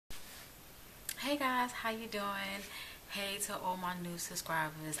Hey guys, how you doing? Hey to all my new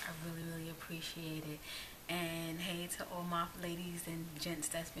subscribers, I really appreciate it. And hey to all my ladies and gents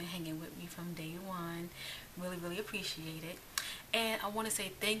that's been hanging with me from day one, really appreciate it. And I want to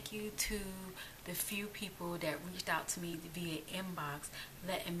say thank you to the few people that reached out to me via inbox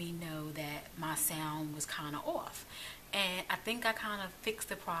letting me know that my sound was kind of off. And I think I kind of fixed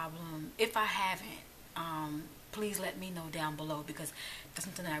the problem. If I haven't, please let me know down below, because that's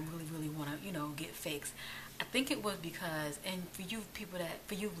something that I really want to get fixed. I think it was because, and for you people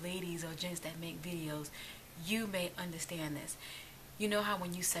for you ladies or gents that make videos, you may understand this. You know how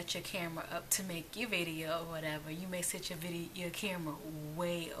when you set your camera up to make your video or whatever, you may set your camera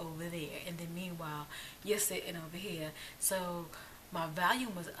way over there, and then meanwhile you're sitting over here. So my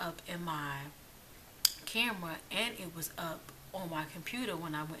volume was up in my camera and it was up on my computer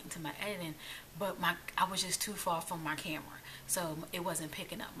when I went into my editing, but I was just too far from my camera, so it wasn't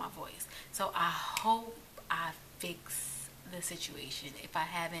picking up my voice. So I hope I fix the situation. If I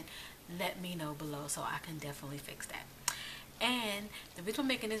haven't, let me know below so I can definitely fix that. And the reason I'm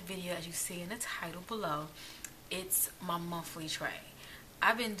making this video, as you see in the title below, it's my monthly tray.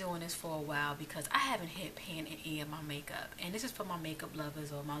 I've been doing this for a while because I haven't hit pan in any of my makeup, and this is for my makeup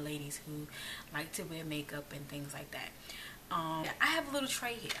lovers or my ladies who like to wear makeup and things like that. I have a little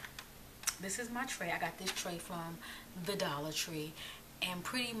tray here. This is my tray. I got this tray from the Dollar Tree, and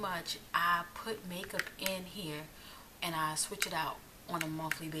pretty much I put makeup in here and I switch it out on a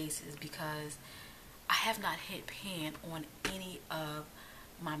monthly basis because I have not hit pan on any of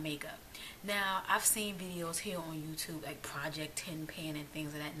my makeup. Now, I've seen videos here on YouTube like Project 10 Pan and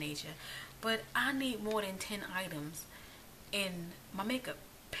things of that nature, but I need more than 10 items in my makeup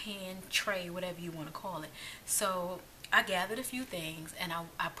pan, tray, whatever you want to call it. So I gathered a few things and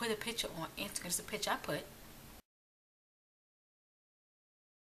I put a picture on Instagram. It's a picture I put.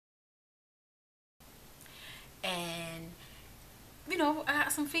 And I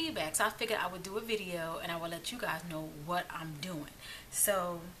got some feedback, so I figured I would do a video and I would let you guys know what I'm doing.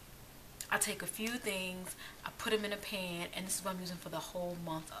 So I take a few things, I put them in a pan, and this is what I'm using for the whole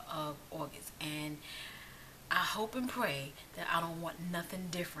month of August. And I hope and pray that I don't want nothing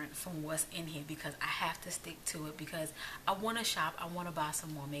different from what's in here, because I have to stick to it, because I want to shop, I want to buy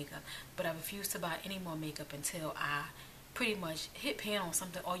some more makeup, but I refuse to buy any more makeup until I pretty much hit pan on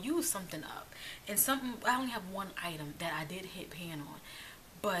something or use something up. And I only have one item that I did hit pan on,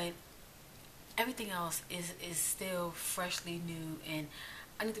 but everything else is still freshly new and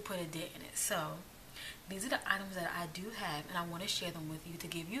I need to put a dent in it. So these are the items that I do have, and I want to share them with you to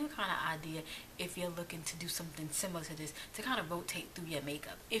give you a kind of idea if you're looking to do something similar to this, to kind of rotate through your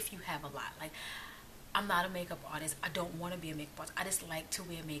makeup if you have a lot. Like, I'm not a makeup artist. I don't want to be a makeup artist. I just like to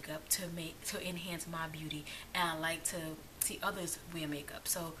wear makeup to enhance my beauty, and I like to see others wear makeup.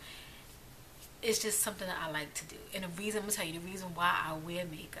 So it's just something that I like to do. And I'm going to tell you the reason why I wear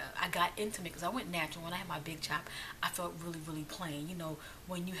makeup. I got into makeup because I went natural. When I had my big chop, I felt really plain. You know,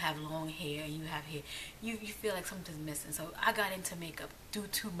 when you have long hair and you have hair, you feel like something's missing. So I got into makeup due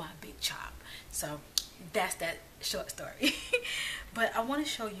to my big chop. So that's that short story. But I want to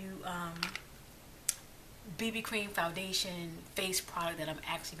show you BB cream foundation face product that I'm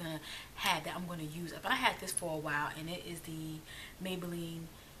actually going to have, that I'm going to use up. I had this for a while, and it is the Maybelline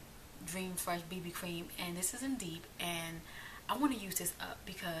Dream Fresh BB cream, and this is in deep, and I want to use this up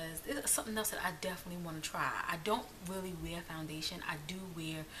because this is something else that I definitely want to try. I don't really wear foundation. I do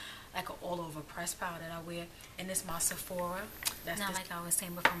wear like an all over press powder that I wear, and this is my Sephora. That's not like I was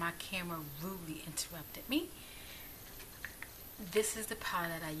saying before my camera rudely interrupted me. This is the powder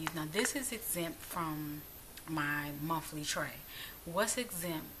that I use. Now this is exempt from my monthly tray. What's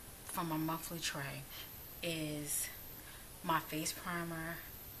exempt from my monthly tray is my face primer,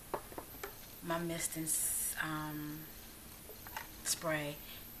 my mist and spray,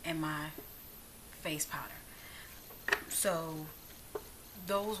 and my face powder. So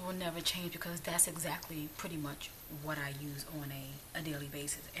those will never change because that's exactly pretty much what I use on a daily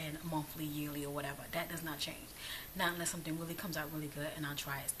basis, and monthly, yearly, or whatever. That does not change. Not unless something really comes out really good and I'll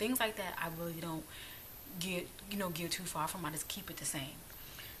try it. Things like that I really don't gear too far from. I just keep it the same.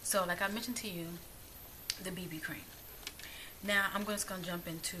 So like I mentioned to you, the BB cream. Now I'm just going to jump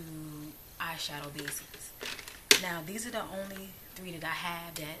into eyeshadow bases. Now these are the only three that I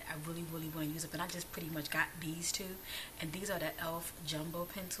have that I really want to use up, and I just pretty much got these two, and these are the e.l.f. jumbo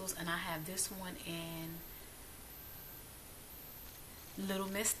pencils, and I have this one in Little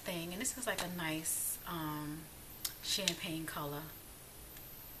Miss Thing, and this is like a nice champagne color,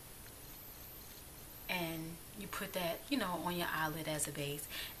 and you put that on your eyelid as a base.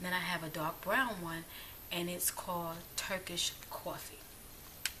 And then I have a dark brown one, and it's called Turkish Coffee.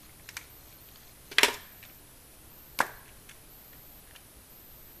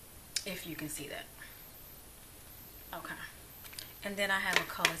 if you can see that. Okay. And then I have a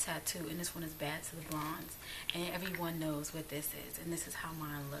color tattoo, and this one is Bad to the Bronze, and everyone knows what this is, and this is how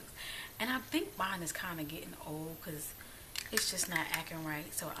mine looks. And I think mine is kind of getting old because it's just not acting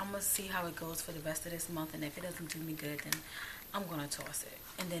right. So I'm going to see how it goes for the rest of this month, and if it doesn't do me good, then I'm going to toss it.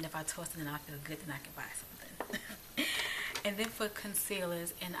 And then if I toss it and I feel good, then I can buy something. And then for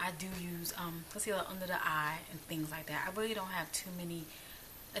concealers, and I do use concealer under the eye and things like that. I really don't have too many,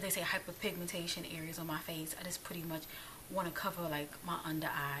 as they say, hyperpigmentation areas on my face. I just pretty much want to cover like my under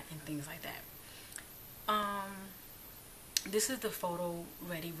eye and things like that. This is the Photo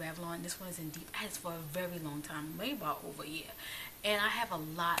Ready Revlon. This one is in deep. I had this for a very long time, maybe about over a year, and I have a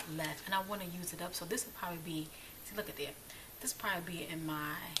lot left, and I want to use it up. So this will probably be, see, look at there, this will probably be in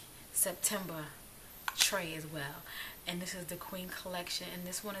my September tray as well. And this is the Queen collection, and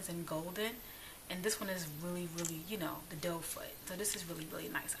this one is in golden, and this one is really, you know, the doe foot. So this is really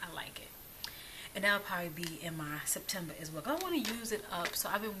nice. I like it. And that'll probably be in my September as well. I want to use it up. So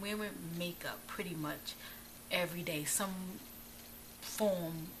I've been wearing makeup pretty much every day, some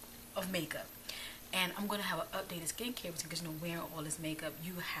form of makeup. And I'm going to have an updated skincare routine because, you know, wearing all this makeup,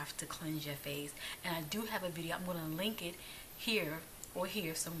 you have to cleanse your face. And I do have a video. I'm going to link it here or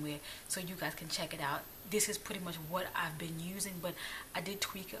here somewhere so you guys can check it out. This is pretty much what I've been using, but I did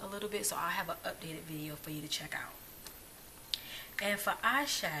tweak it a little bit, so I'll have an updated video for you to check out. And for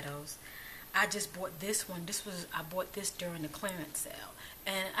eyeshadows, I just bought this one. I bought this during the clearance sale,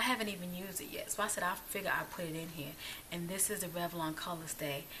 and I haven't even used it yet. So I said I figure I'd put it in here. And this is the Revlon Color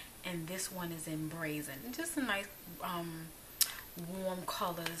Stay, and this one is in Brazen. Just a nice warm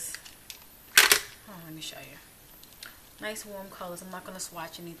colors. Oh, let me show you. Nice warm colors. I'm not going to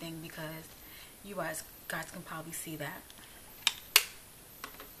swatch anything because you guys can probably see that.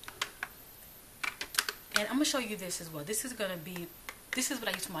 And I'm going to show you this as well. This is what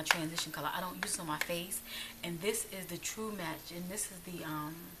I use for my transition color. I don't use it on my face. And this is the True Match, and this is the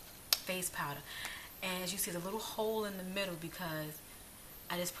face powder. And as you see, there's a little hole in the middle because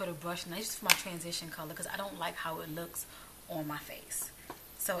I just put a brush, and I use it for my transition color because I don't like how it looks on my face.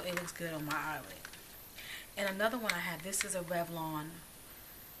 So it looks good on my eyelid. And another one I have, this is a Revlon,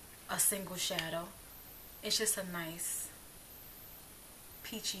 a single shadow. It's just a nice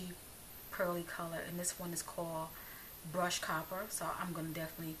peachy pearly color, and this one is called Brush Copper. So I'm going to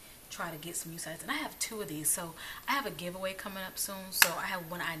definitely try to get some use out of it. And I have two of these, so I have a giveaway coming up soon. So I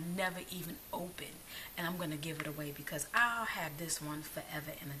have one I never even opened, and I'm going to give it away because I'll have this one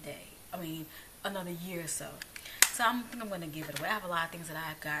forever and a day. I mean, another year or so. So I think I'm going to give it away. I have a lot of things that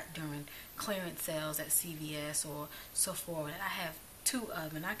I've got during clearance sales at CVS or Sephora that I have two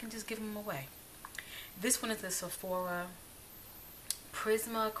of, and I can just give them away. This one is the Sephora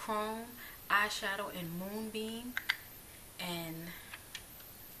Prisma Chrome eyeshadow in Moonbeam, and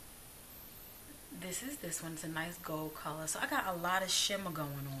this one. It's a nice gold color. So I got a lot of shimmer going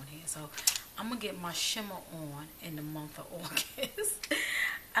on here. So I'm going to get my shimmer on in the month of August.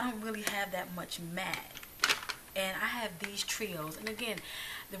 I don't really have that much matte. And I have these trios. And again,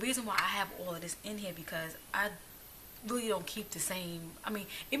 the reason why I have all of this in here because I really don't keep the same. I mean,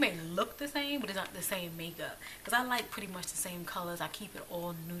 it may look the same, but it's not the same makeup. Because I like pretty much the same colors. I keep it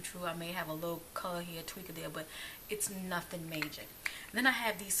all neutral. I may have a little color here, tweak it there, but it's nothing major. And then I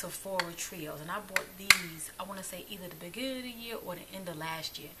have these Sephora trios. And I bought these, I want to say either the beginning of the year or the end of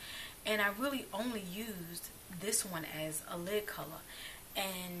last year. And I really only used this one as a lid color.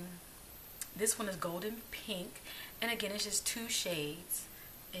 And this one is golden pink, and again it's just two shades,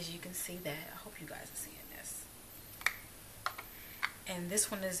 as you can see that. I hope you guys are seeing this. And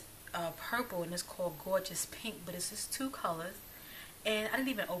this one is purple, and it's called Gorgeous Pink, but it's just two colors. And I didn't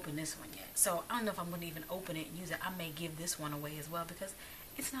even open this one yet, so I don't know if I'm going to even open it and use it. I may give this one away as well because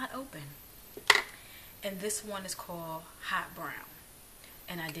it's not open. And this one is called Hot Brown,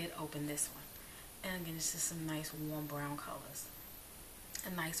 and I did open this one. And again, it's just some nice warm brown colors. A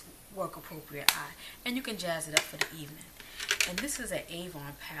nice work appropriate eye, and you can jazz it up for the evening. And this is an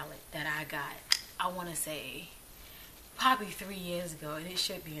Avon palette that I got, I want to say probably 3 years ago, and it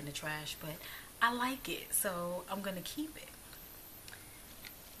should be in the trash, but I like it, so I'm gonna keep it.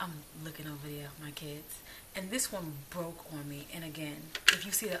 I'm looking over there, my kids, and this one broke on me. And again, if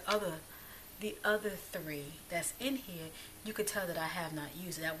you see the other three that's in here, you could tell that I have not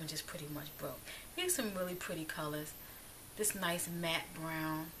used it. That one just pretty much broke. Here's some really pretty colors. This nice matte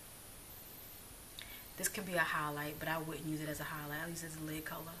brown. This can be a highlight, but I wouldn't use it as a highlight. I'll use it as a lid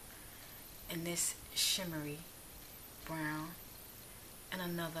color. And this shimmery brown. And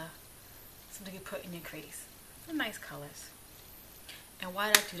another, something you put in your crease. They're nice colors. And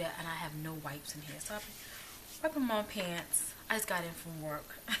why did I do that? And I have no wipes in here. So I'll be wiping my pants. I just got in from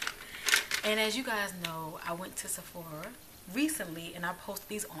work. And as you guys know, I went to Sephora recently and I posted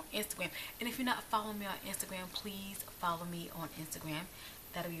these on Instagram. And if you're not following me on Instagram, please follow me on Instagram.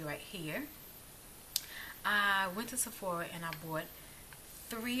 That'll be right here. I went to Sephora and I bought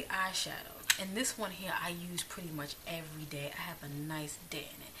 3 eyeshadows. And this one here I use pretty much every day. I have a nice day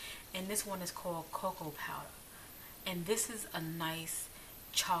in it. And this one is called Cocoa Powder. And this is a nice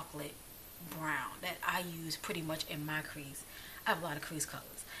chocolate brown that I use pretty much in my crease. I have a lot of crease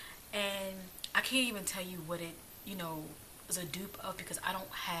colors. And I can't even tell you what it, is a dupe of, because I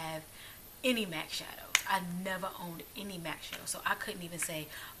don't have any MAC shadows. I never owned any MAC shadows. So I couldn't even say,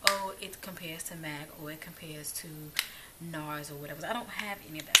 oh, it compares to MAC or it compares to NARS or whatever. I don't have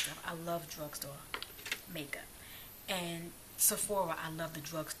any of that stuff. I love drugstore makeup. And Sephora, I love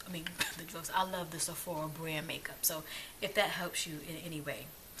I love the Sephora brand makeup. So if that helps you in any way,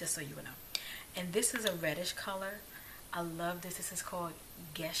 just so you know. And this is a reddish color. I love this. This is called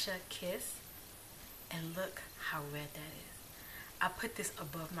Geisha Kiss. And look how red that is. I put this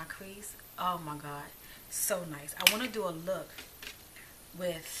above my crease. Oh my God. So nice. I want to do a look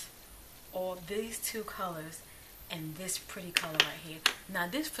with all these 2 colors and this pretty color right here. Now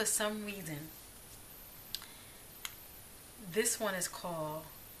this, for some reason, this one is called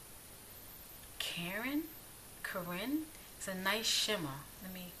Karen. It's a nice shimmer.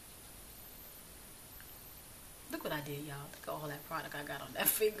 Look what I did, y'all. Look at all that product I got on that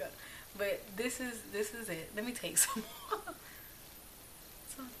finger. But this is it. Let me take some more.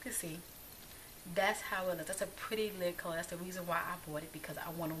 So you can see. That's how it looks. That's a pretty lid color. That's the reason why I bought it, because I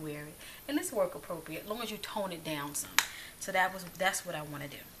want to wear it. And it's work appropriate, as long as you tone it down some. So that's what I want to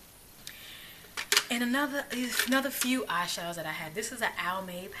do. And another few eyeshadows that I have. This is an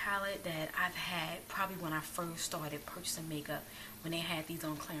Almay palette that I've had probably when I first started purchasing makeup, when they had these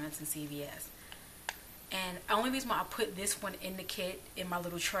on clearance in CVS. And the only reason why I put this one in the kit, in my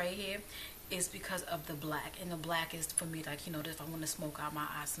little tray here, is because of the black. And the black is for me, like, if I want to smoke out my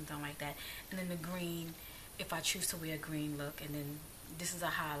eyes, something like that. And then the green, if I choose to wear a green look. And then this is a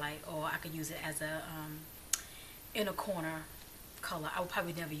highlight, or I could use it as a inner corner color. I would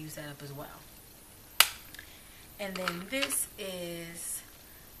probably never use that up as well. And then this is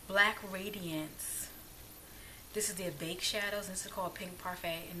Black Radiance. This is their Bake Shadows. This is called Pink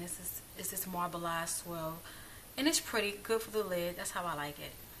Parfait. And this is marbleized swirl. And it's pretty. Good for the lid. That's how I like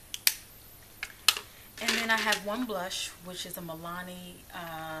it. And then I have one blush, which is a Milani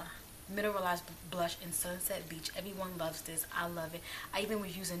mineralized blush in Sunset Beach. Everyone loves this. I love it. I even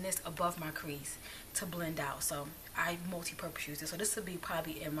was using this above my crease to blend out. So I multi-purpose use this. So this will be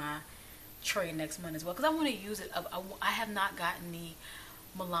probably in my tray next month as well, because I want to use it up. I have not gotten the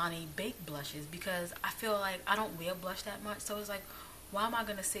Milani baked blushes because I feel like I don't wear blush that much. So it's like, why am I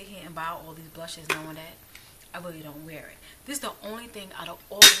going to sit here and buy all these blushes knowing that I really don't wear it? This is the only thing out of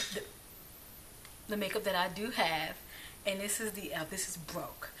all the makeup that I do have. And this is the e.l.f. This is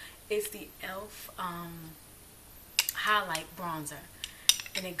Broke. It's the e.l.f. highlight bronzer.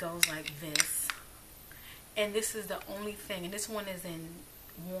 And it goes like this. And this is the only thing. And this one is in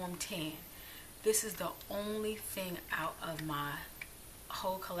warm tan. This is the only thing out of my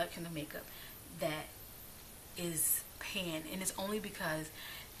whole collection of makeup that is pan. And it's only because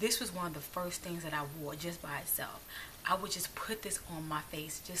this was one of the first things that I wore just by itself. I would just put this on my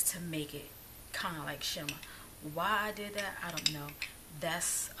face just to make it kind of like shimmer. Why I did that, I don't know.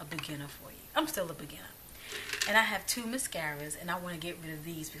 That's a beginner for you. I'm still a beginner. And I have 2 mascaras, and I want to get rid of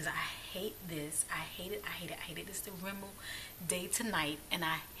these because I hate this. I hate it. I hate it. I hate it. This is the Rimmel Day to Night, and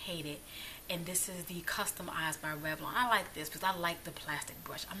I hate it. And this is the Custom Eyes by Revlon. I like this because I like the plastic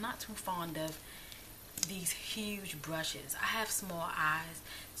brush. I'm not too fond of these huge brushes. I have small eyes,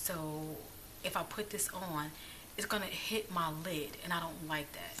 so if I put this on, it's going to hit my lid, and I don't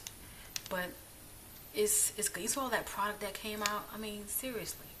like that. But it's good. You saw that product that came out? I mean,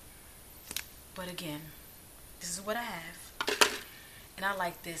 seriously. But again, this is what I have. And I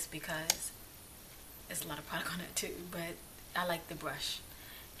like this because there's a lot of product on it too. But I like the brush.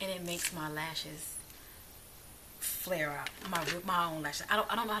 And it makes my lashes flare out. My own lashes. I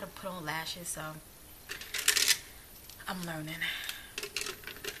don't know how to put on lashes, so I'm learning.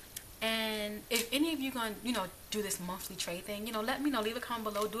 And if any of you gonna, do this monthly tray thing, let me know. Leave a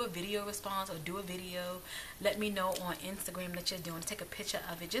comment below. Do a video response or do a video. Let me know on Instagram that you're doing. Take a picture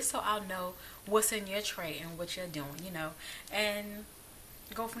of it just so I'll know what's in your tray and what you're doing, And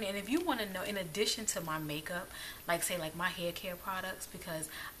go from there. And if you want to know, in addition to my makeup, like say like my hair care products, because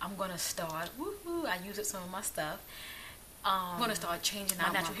I'm going to start, woohoo, I use it some of my stuff. I'm going to start changing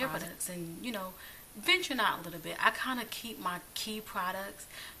out natural hair products and, venturing out a little bit. I kind of keep my key products,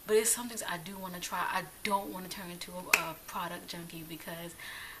 but it's some things I do want to try. I don't want to turn into a product junkie because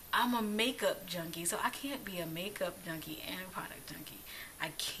I'm a makeup junkie, so I can't be a makeup junkie and a product junkie. I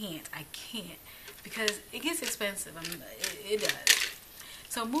can't. Because it gets expensive. I mean, it does.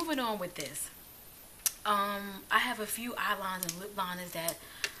 So moving on with this. I have a few eyeliners and lip liners that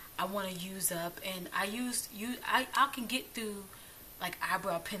I want to use up, and I can get through like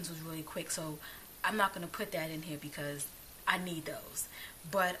eyebrow pencils really quick, so I'm not going to put that in here because I need those.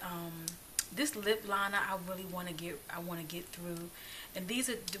 But this lip liner I really want to get through, and these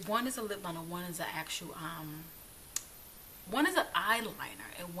are, one is a lip liner, one is an actual one is an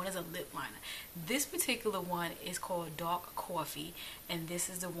eyeliner and one is a lip liner. This particular one is called Dark Coffee, and this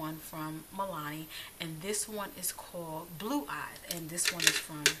is the one from Milani, and this one is called Blue Eyes, and this one is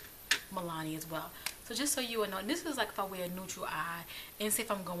from Milani as well. So just so you know, this is like if I wear a neutral eye and say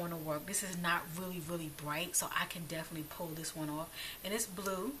if I'm going to work, this is not really bright, so I can definitely pull this one off. And it's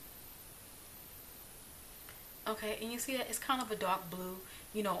blue. Okay, and you see that it's kind of a dark blue.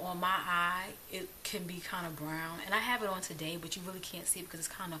 You know, on my eye it can be kind of brown, and I have it on today, but you really can't see it because it's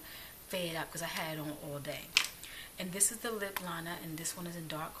kind of faded up because I had it on all day. And this is the lip liner, and this one is in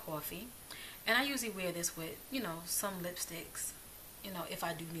Dark Coffee. And I usually wear this with, you know, some lipsticks, you know, if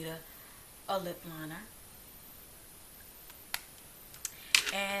I do need a lip liner.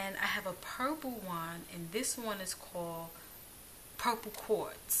 And I have a purple one, and this one is called Purple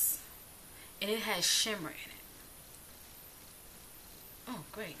Quartz, and it has shimmer in it. Oh,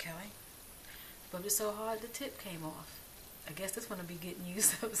 great, Kelly. But it's so hard the tip came off. I guess this one will be getting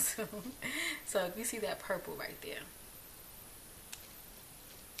used up soon. So if you see that purple right there.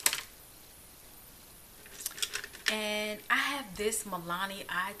 And I have this Milani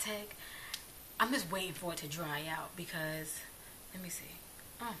Eye Tech. I'm just waiting for it to dry out because, let me see.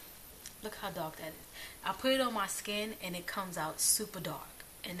 Oh, look how dark that is. I put it on my skin and it comes out super dark.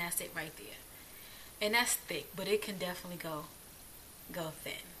 And that's it right there. And that's thick, but it can definitely go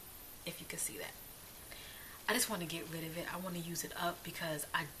thin, if you can see that. I just want to get rid of it. I want to use it up because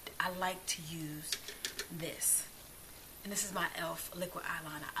I like to use this. And this is my e.l.f. liquid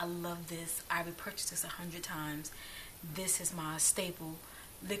eyeliner. I love this. I repurchased this 100 times. This is my staple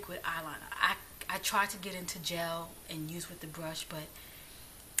liquid eyeliner. I try to get into gel and use with the brush, but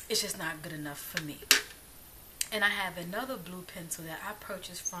it's just not good enough for me. And I have another blue pencil that I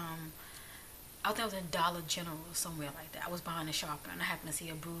purchased from, I think it was in Dollar General or somewhere like that. I was buying a sharpener and I happened to see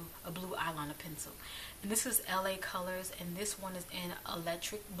a blue eyeliner pencil. And this is LA Colors, and this one is in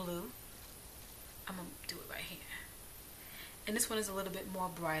Electric Blue. I'm going to do it right here. And this one is a little bit more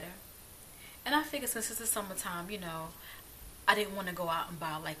brighter. And I figured since it's the summertime, you know, I didn't want to go out and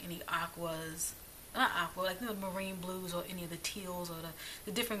buy like any aquas, not aqua, like, you know, marine blues or any of the teals or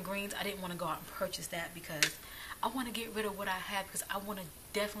the different greens. I didn't want to go out and purchase that because I want to get rid of what I have, because I want to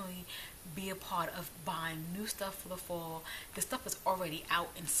definitely be a part of buying new stuff for the fall. The stuff is already out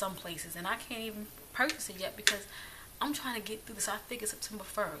in some places and I can't even purchase it yet because I'm trying to get through this. I figure September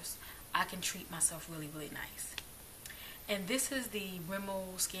 1st I can treat myself really nice. And this is the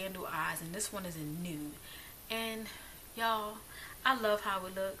Rimmel Scandal Eyes, and this one is in nude. And y'all, I love how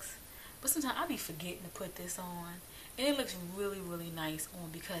it looks, but sometimes I be forgetting to put this on, and it looks really nice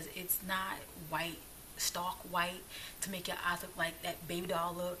on because it's not white, stark white to make your eyes look like that baby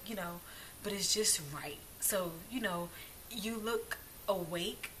doll look, you know, but it's just right. So, you know, you look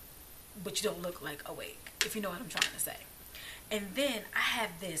awake, but you don't look like awake, if you know what I'm trying to say. And then I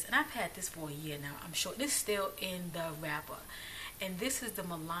have this, and I've had this for a year now, I'm sure. This is still in the wrapper. And this is the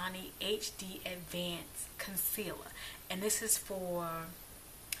Milani HD Advanced Concealer. And this is for,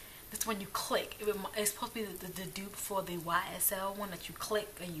 this one you click. It's supposed to be the dupe for the YSL one that you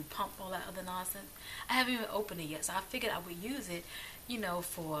click and you pump all that other nonsense. I haven't even opened it yet, so I figured I would use it, you know,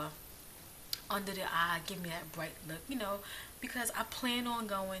 for under the eye, give me that bright look, you know, because I plan on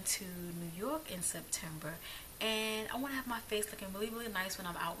going to New York in September, and I want to have my face looking really nice when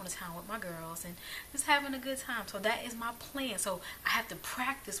I'm out on the town with my girls and just having a good time. So that is my plan. So I have to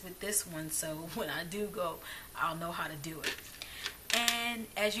practice with this one, so when I do go, I'll know how to do it. And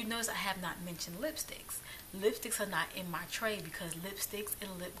as you notice, I have not mentioned lipsticks. Lipsticks are not in my tray because lipsticks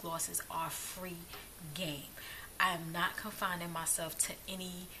and lip glosses are free game. I am not confining myself to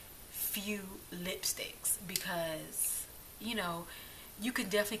any few lipsticks because, you know, you can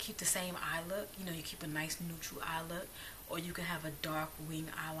definitely keep the same eye look. You know, you keep a nice neutral eye look, or you can have a dark wing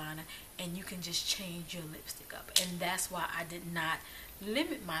eyeliner, and you can just change your lipstick up. And that's why I did not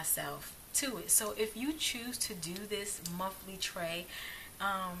limit myself to it. So if you choose to do this monthly tray,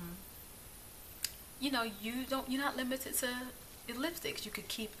 you know, you're not limited to lipsticks. You could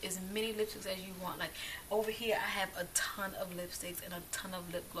keep as many lipsticks as you want. Like over here I have a ton of lipsticks and a ton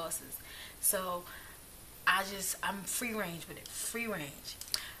of lip glosses. So I'm free range with it, free range.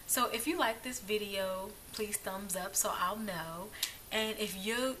 So if you like this video, please thumbs up so I'll know. And if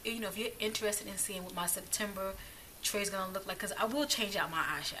you're interested in seeing what my September tray is gonna look like, because I will change out my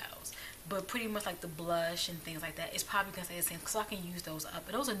eyeshadows, but pretty much like the blush and things like that, it's probably gonna stay the same because I can use those up.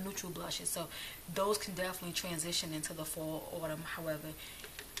 And those are neutral blushes, so those can definitely transition into the fall, autumn, however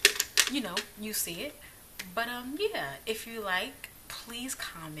you see it. But yeah, if you like, please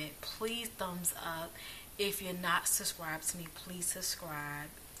comment, please thumbs up. If you're not subscribed to me, please subscribe.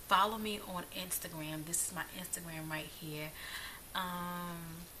 Follow me on Instagram. This is my Instagram right here.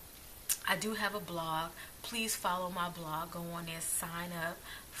 I do have a blog. Please follow my blog. Go on there, sign up,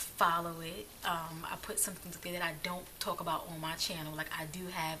 follow it. I put some things there that I don't talk about on my channel. Like I do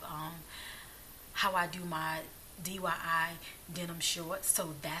have how I do my DIY denim shorts,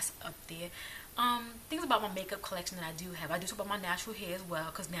 so that's up there. Things about my makeup collection that I do have. I do talk about my natural hair as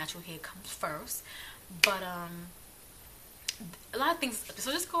well, because natural hair comes first. But a lot of things.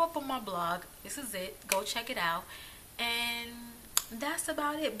 So just go up on my blog. This is it. Go check it out. And that's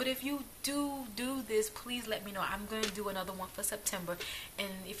about it. But if you do this, please let me know. I'm going to do another one for September. And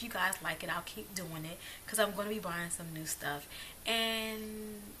if you guys like it, I'll keep doing it, because I'm going to be buying some new stuff.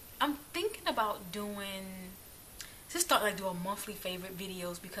 And I'm thinking about start doing monthly favorite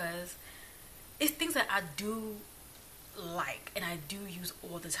videos, because it's things that I do like and I do use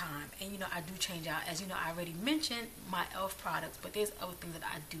all the time. And I do change out, as I already mentioned my e.l.f. products, but there's other things that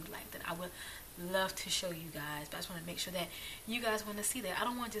I do like that I would love to show you guys. But I just want to make sure that you guys want to see that. I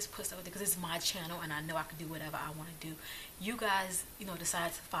don't want to just put stuff there because it's my channel and I know I can do whatever I want to do. You guys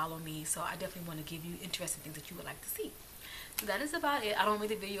decide to follow me, so I definitely want to give you interesting things that you would like to see. So that is about it. I don't make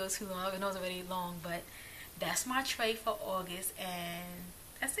the videos too long. I know it's already long, but that's my tray for August, and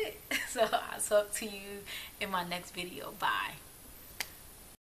that's it. So I'll talk to you in my next video. Bye.